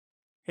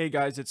Hey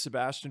guys, it's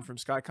Sebastian from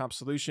Skycomp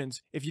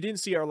Solutions. If you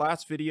didn't see our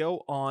last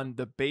video on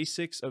the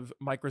basics of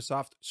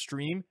Microsoft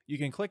Stream, you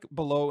can click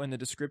below in the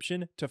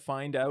description to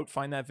find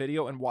that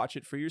video and watch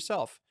it for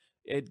yourself.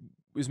 It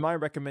was my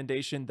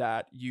recommendation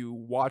that you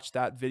watch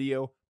that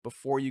video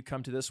before you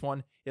come to this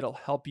one. It'll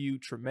help you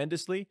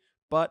tremendously,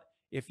 but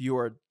if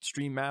you're a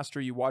stream master,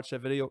 you watch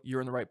that video,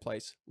 you're in the right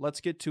place.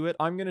 Let's get to it.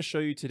 I'm going to show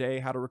you today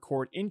how to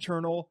record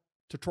internal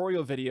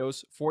tutorial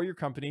videos for your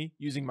company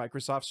using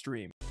Microsoft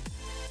Stream.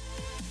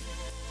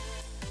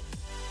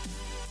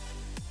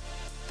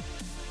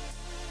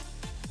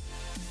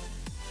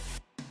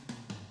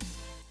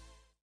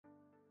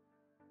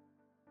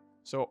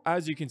 So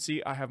as you can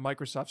see, I have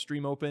Microsoft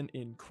Stream open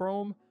in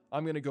Chrome.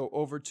 I'm going to go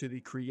over to the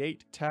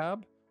Create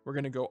tab. We're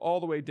going to go all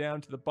the way down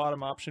to the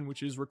bottom option,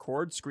 which is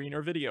Record Screen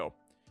or Video.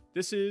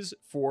 This is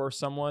for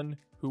someone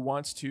who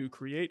wants to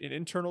create an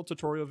internal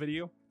tutorial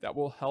video that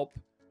will help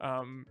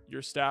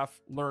your staff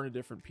learn a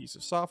different piece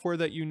of software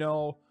that you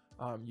know.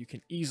 You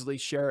can easily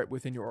share it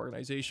within your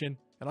organization,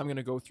 and I'm going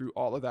to go through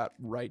all of that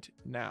right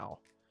now.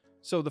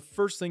 So the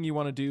first thing you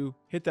want to do,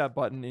 hit that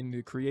button in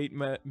the Create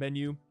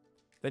menu.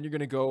 Then you're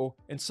going to go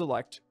and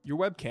select your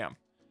webcam.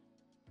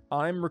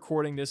 I'm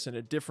recording this in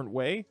a different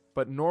way,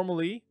 but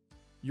normally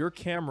your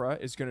camera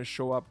is going to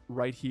show up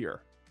right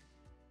here.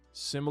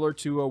 Similar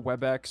to a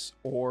WebEx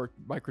or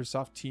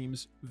Microsoft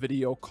Teams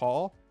video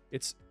call,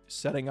 it's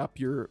setting up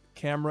your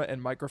camera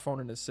and microphone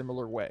in a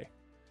similar way.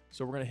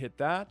 So we're going to hit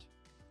that.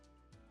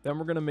 Then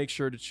we're going to make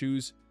sure to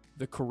choose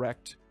the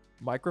correct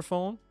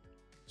microphone.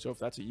 So if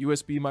that's a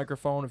USB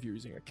microphone, if you're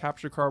using a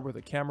capture card with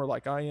a camera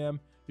like I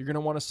am, you're going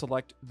to want to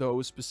select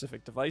those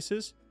specific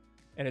devices.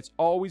 And it's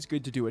always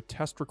good to do a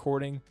test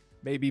recording.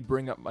 Maybe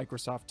bring up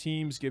Microsoft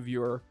Teams, give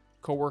your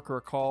coworker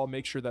a call,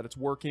 make sure that it's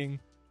working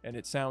and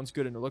it sounds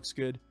good and it looks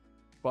good.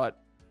 But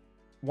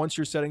once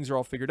your settings are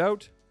all figured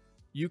out,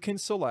 you can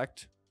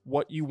select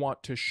what you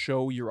want to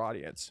show your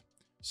audience.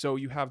 So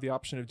you have the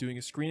option of doing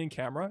a screen and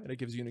camera, and it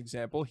gives you an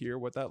example here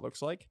what that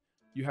looks like.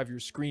 You have your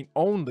screen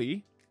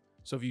only.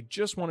 So if you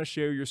just want to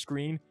share your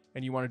screen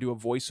and you want to do a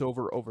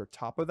voiceover over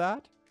top of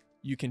that,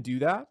 you can do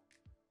that.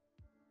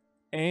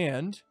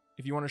 And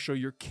if you want to show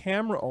your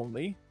camera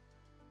only,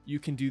 you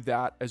can do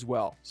that as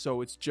well.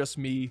 So it's just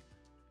me.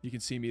 You can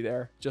see me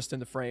there just in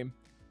the frame.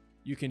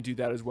 You can do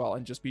that as well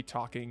and just be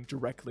talking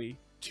directly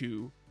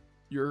to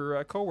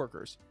your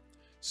coworkers.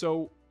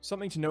 So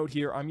something to note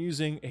here, I'm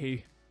using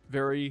a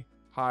very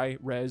high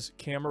res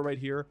camera right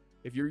here.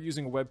 If you're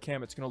using a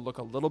webcam, it's going to look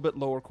a little bit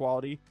lower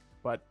quality,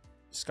 but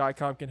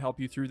Skycomp can help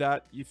you through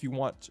that. If you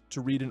want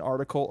to read an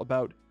article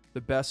about the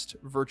best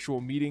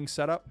virtual meeting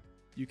setup,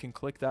 you can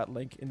click that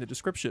link in the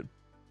description.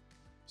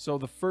 So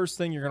the first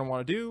thing you're going to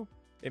want to do,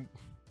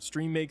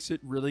 Stream makes it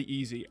really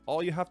easy.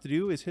 All you have to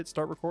do is hit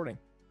start recording.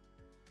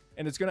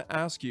 And it's going to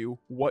ask you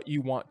what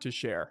you want to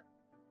share.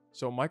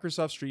 So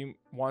Microsoft Stream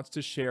wants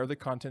to share the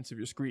contents of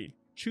your screen.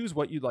 Choose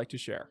what you'd like to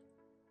share.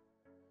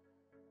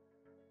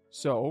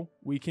 So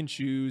we can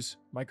choose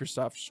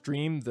Microsoft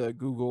Stream, the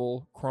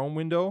Google Chrome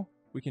window.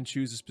 We can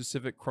choose a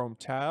specific Chrome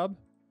tab,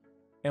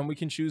 and we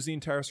can choose the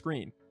entire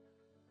screen.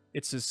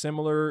 It's as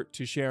similar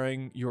to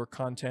sharing your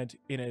content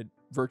in a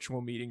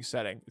virtual meeting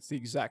setting. It's the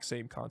exact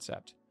same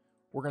concept.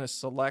 We're going to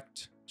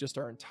select just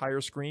our entire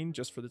screen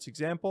just for this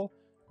example.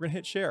 We're going to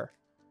hit share.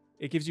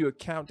 It gives you a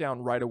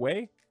countdown right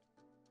away,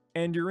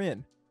 and you're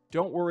in.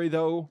 Don't worry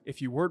though,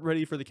 if you weren't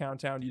ready for the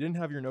countdown, you didn't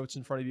have your notes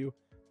in front of you,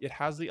 it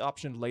has the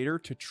option later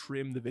to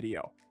trim the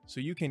video.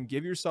 So you can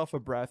give yourself a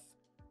breath,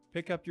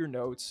 pick up your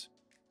notes,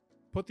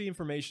 put the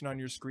information on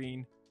your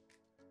screen,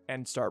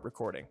 and start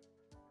recording.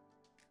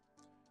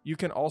 You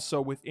can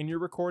also, within your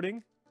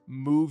recording,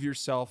 move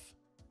yourself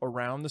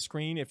around the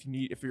screen. If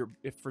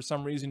for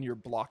some reason you're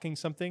blocking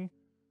something,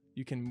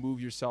 you can move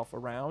yourself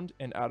around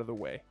and out of the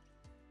way.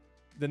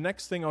 The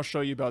next thing I'll show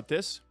you about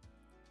this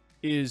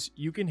is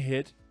you can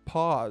hit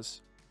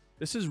pause.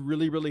 This is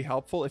really, really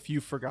helpful if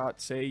you forgot,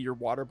 say, your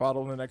water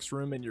bottle in the next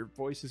room and your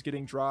voice is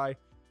getting dry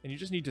and you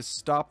just need to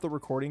stop the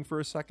recording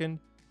for a second,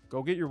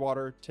 go get your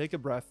water, take a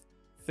breath,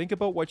 think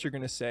about what you're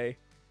going to say,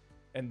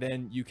 and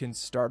then you can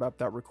start up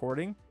that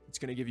recording. It's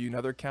going to give you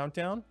another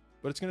countdown,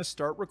 but it's going to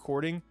start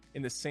recording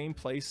in the same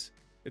place.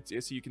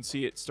 So you can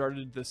see it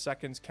started, the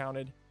seconds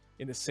counted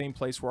in the same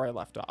place where I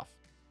left off.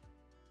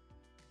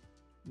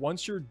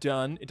 Once you're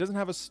done, it doesn't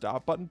have a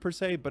stop button per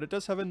se, but it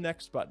does have a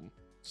next button.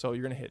 So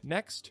you're going to hit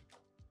next.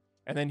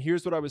 And then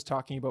here's what I was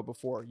talking about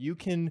before. You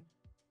can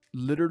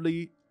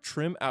literally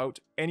trim out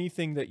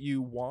anything that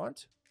you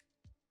want.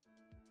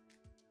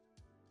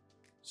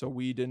 So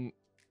we didn't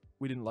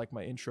like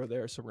my intro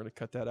there, so we're going to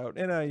cut that out.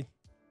 And I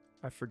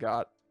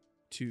forgot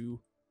to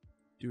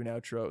do an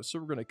outro, so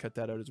we're going to cut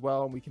that out as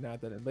well, and we can add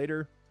that in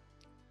later.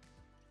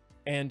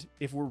 And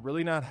if we're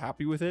really not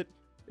happy with it,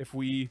 if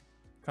we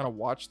kind of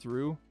watch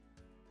through,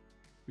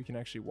 we can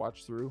actually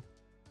watch through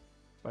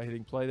by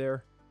hitting play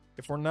there.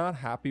 If we're not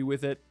happy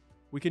with it,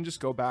 we can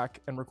just go back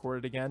and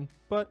record it again.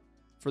 But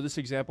for this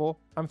example,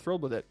 I'm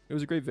thrilled with it. It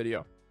was a great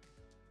video.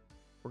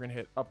 We're going to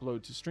hit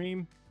upload to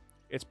stream.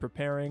 It's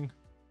preparing.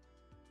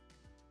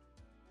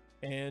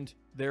 And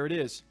there it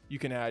is. You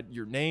can add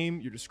your name,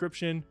 your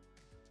description,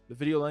 the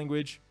video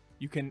language.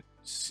 You can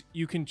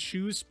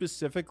choose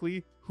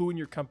specifically who in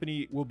your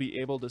company will be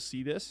able to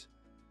see this.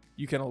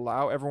 You can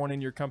allow everyone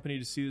in your company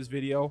to see this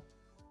video.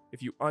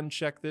 If you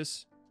uncheck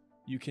this,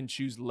 you can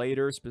choose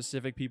later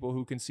specific people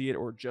who can see it,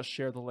 or just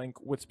share the link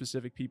with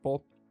specific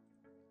people.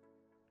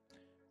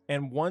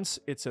 And once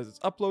it says it's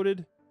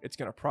uploaded, it's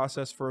going to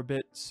process for a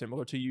bit,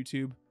 similar to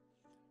YouTube.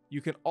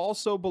 You can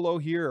also, below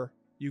here,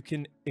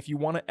 if you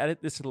want to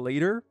edit this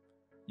later,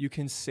 you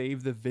can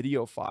save the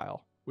video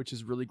file, which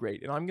is really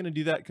great. And I'm going to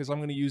do that because I'm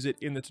going to use it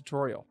in the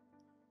tutorial.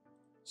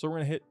 So we're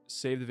going to hit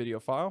save the video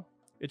file.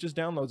 It just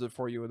downloads it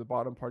for you at the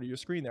bottom part of your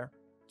screen there.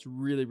 It's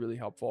really, really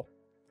helpful.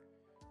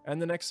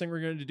 And the next thing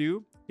we're going to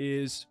do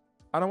is,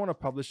 I don't want to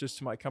publish this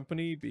to my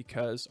company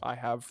because I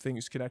have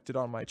things connected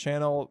on my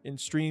channel in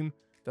stream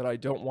that I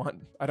don't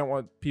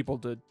want people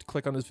to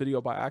click on this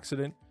video by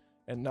accident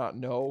and not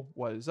know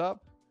what is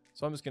up.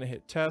 So I'm just going to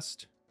hit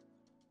test,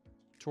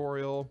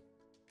 tutorial,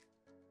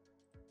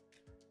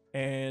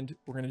 and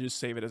we're going to just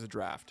save it as a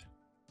draft.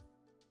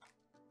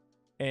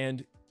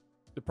 And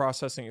the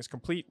processing is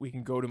complete. We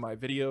can go to my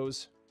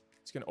videos.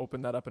 It's going to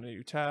open that up in a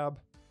new tab.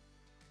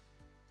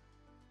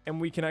 And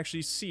we can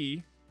actually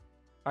see,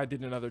 I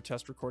did another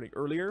test recording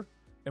earlier,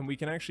 and we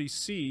can actually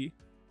see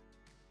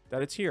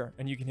that it's here.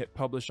 And you can hit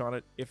publish on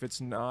it if it's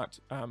not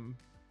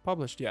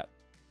published yet.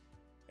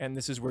 And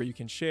this is where you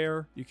can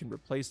share, you can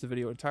replace the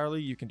video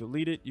entirely, you can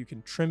delete it, you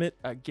can trim it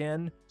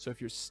again. So if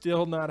you're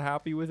still not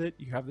happy with it,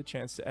 you have the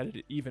chance to edit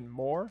it even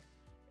more.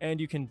 And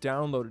you can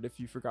download it if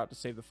you forgot to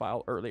save the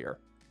file earlier.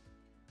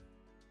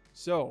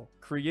 So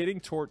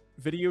creating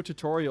video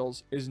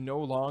tutorials is no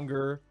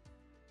longer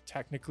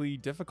technically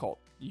difficult.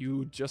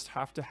 You just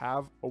have to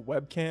have a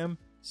webcam,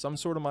 some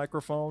sort of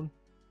microphone,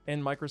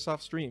 and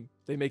Microsoft Stream.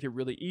 They make it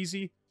really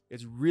easy.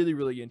 It's really,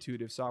 really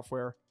intuitive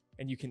software,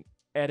 and you can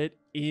edit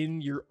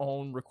in your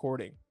own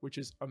recording, which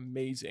is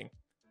amazing.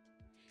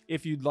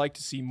 If you'd like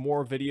to see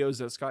more videos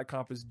that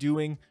Skycomp is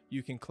doing,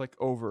 you can click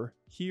over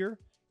here.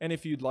 And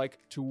if you'd like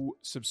to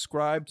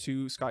subscribe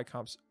to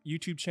Skycomp's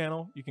YouTube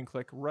channel, you can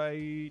click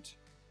right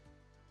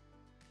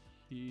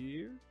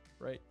here.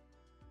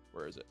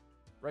 Where is it?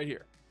 Right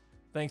here.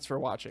 Thanks for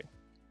watching.